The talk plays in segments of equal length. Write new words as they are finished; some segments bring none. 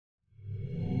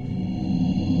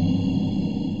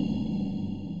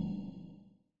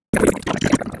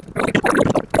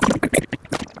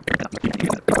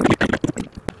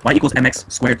y equals mx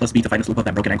squared plus b to find the slope of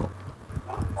that broken angle.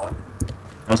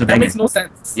 That was a That banger. makes no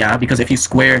sense. Yeah, because if you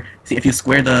square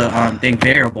the thing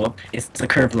variable, it's a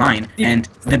curved line, and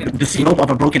the slope of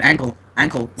a broken ankle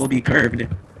will be curved,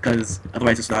 because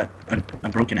otherwise it's not a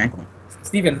broken ankle.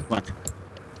 Steven, What?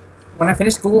 when I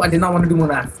finished school, I did not want to do more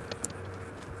math.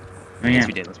 Oh yeah. Yes,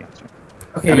 we did. Let's be honest.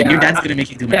 Okay, I mean, yeah. your dad's gonna make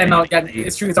you do math. Yeah, no, anyway. yeah,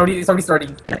 it's true. It's already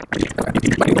starting.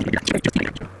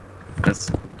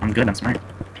 Because I'm good, I'm smart.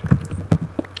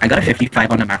 I got a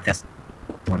 55 on the math test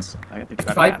once. I got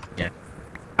 55. Five? Yeah.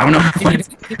 I don't know how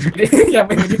Yeah,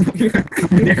 but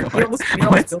you almost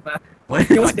failed that. What?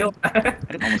 You almost failed that.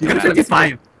 I did almost You get got a that.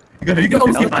 55. You got a That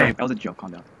was a 55. joke. That was a joke.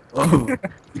 Calm down. Oh,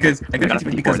 because I I got got a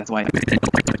a 54. 54 That's why.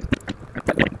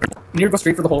 You need to go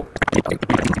straight for the hole.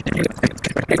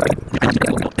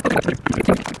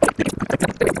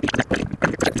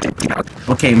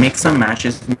 Okay, make some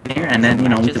matches here, and then, you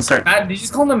know, we can start. Did you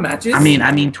just call them matches? I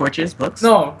mean torches, books?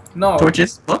 No.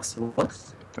 Torches, books?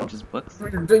 Books? Torches, books.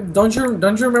 Don't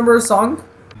you remember a song?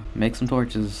 Make some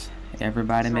torches.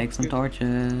 Everybody make some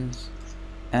torches.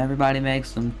 Everybody make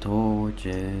some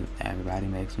torches. Everybody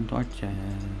make some torches.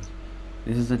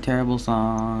 This is a terrible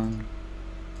song.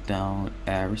 Don't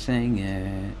ever sing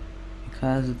it.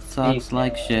 Because it sucks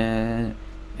like shit.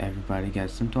 Everybody get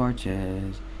some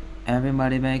torches.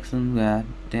 Everybody make some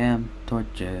goddamn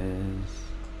torches.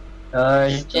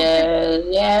 Torches,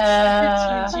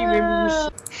 yeah.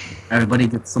 Everybody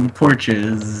get some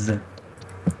torches.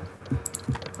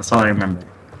 That's all I remember.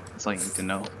 That's all you need to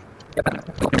know.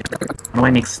 How do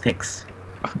I make sticks?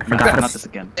 I forgot not this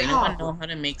again. Anyone know how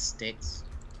to make sticks?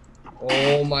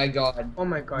 Oh my god. Oh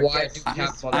my god. Why Yes. do we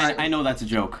have to I know that's a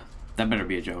joke. That better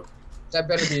be a joke. That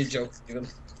better be a joke, Steven.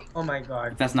 Oh my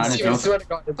god. If that's not a Steven, joke, swear to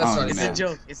God, if that's Oh, not a It's man. a joke.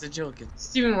 joke. It's a joke.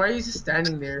 Steven, why are you just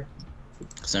standing there?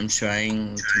 Because I'm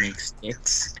trying to make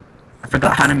sticks. I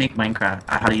forgot how to make Minecraft.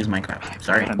 How to use Minecraft.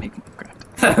 Sorry. How to make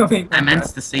Minecraft. I meant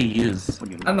to say use. What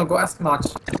do you I don't know. Go ask Notch.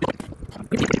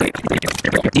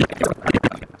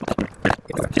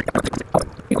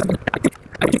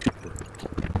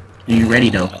 Are you ready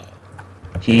though?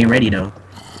 He ain't ready though.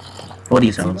 For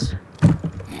these hoes.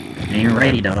 Ain't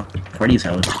ready though. For these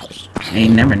hoes.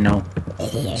 Ain't never know.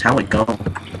 That's how it go.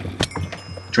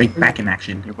 Drake back in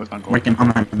action. Your boy's gone gold. Working on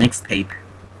my mixtape.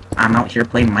 I'm out here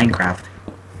playing Minecraft.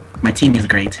 My team is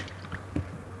great.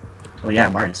 Oh yeah,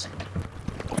 bars.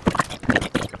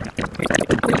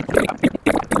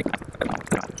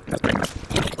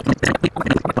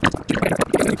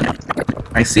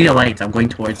 I see a light. I'm going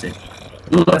towards it.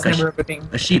 Ooh, look, That's never a good thing.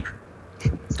 a sheep.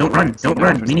 Don't run. Don't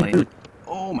run. We need food.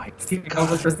 Oh my Steven, go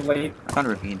first the light. I found a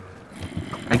ravine.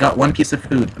 I got one piece of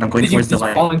food, and I'm going Did you towards the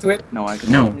light. fall into it? No, I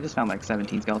No. just found like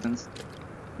 17 skeletons.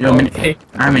 Yo, Okay.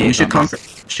 I mean, you should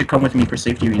come with me for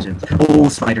safety reasons. Oh,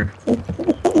 spider. Oh,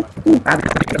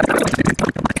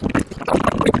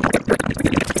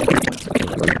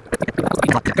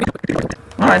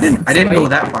 I didn't go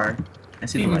that far. I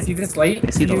see the Steven, light. see this light? I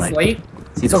see the this light. See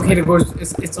It's this okay light. to go.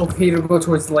 It's okay to go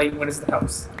towards the light when it's the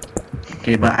house.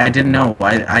 Okay, but I didn't know.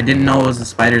 I didn't know it was the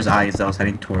spider's eyes that I was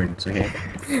heading towards. Okay.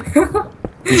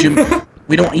 Did you?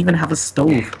 We don't even have a stove.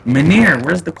 Munir,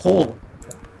 where's the coal?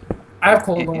 I have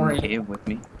coal. In Don't the worry. cave with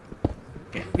me.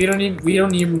 We don't need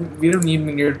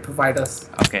Munir to provide us.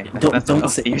 Okay. Don't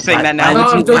say- You're saying that I now? No,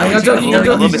 I'm joking, I'm joking, A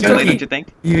little bit he's too late, joking. don't you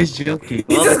think? He was joking.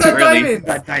 A little just bit too got early. diamond.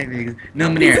 Got timing. No,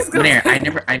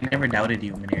 Munir, I never doubted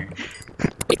you, Munir.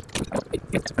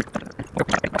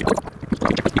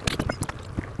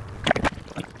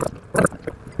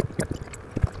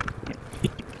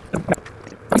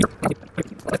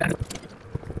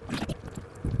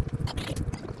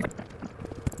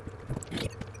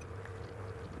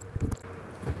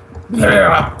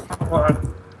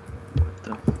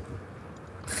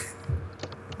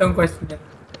 Don't question it.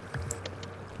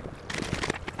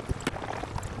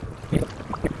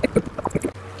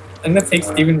 I'm gonna take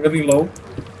Steven really low,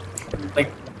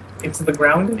 like into the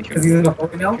ground, because he's in the hole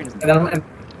right now. And then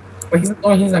but he's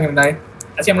not gonna die.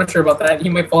 Actually, I'm not sure about that. He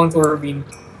might fall into a ravine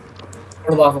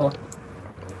or lava.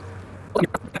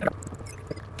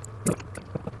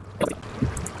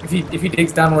 If he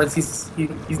digs downwards, he's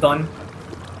done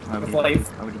Why would with he- life.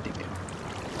 why would he dig it?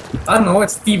 I don't know.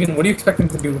 It's Steven. What do you expect him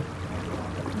to do?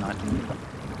 Not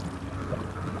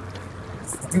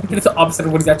It's the opposite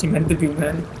of what he's actually meant to do,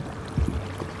 man.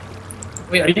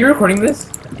 Wait, are you recording this?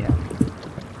 Yeah.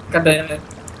 God damn it.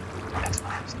 That's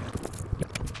fine.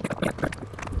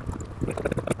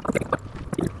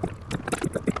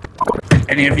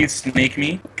 Any of you snake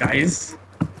me, guys?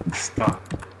 Stop.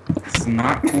 It's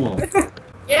not cool.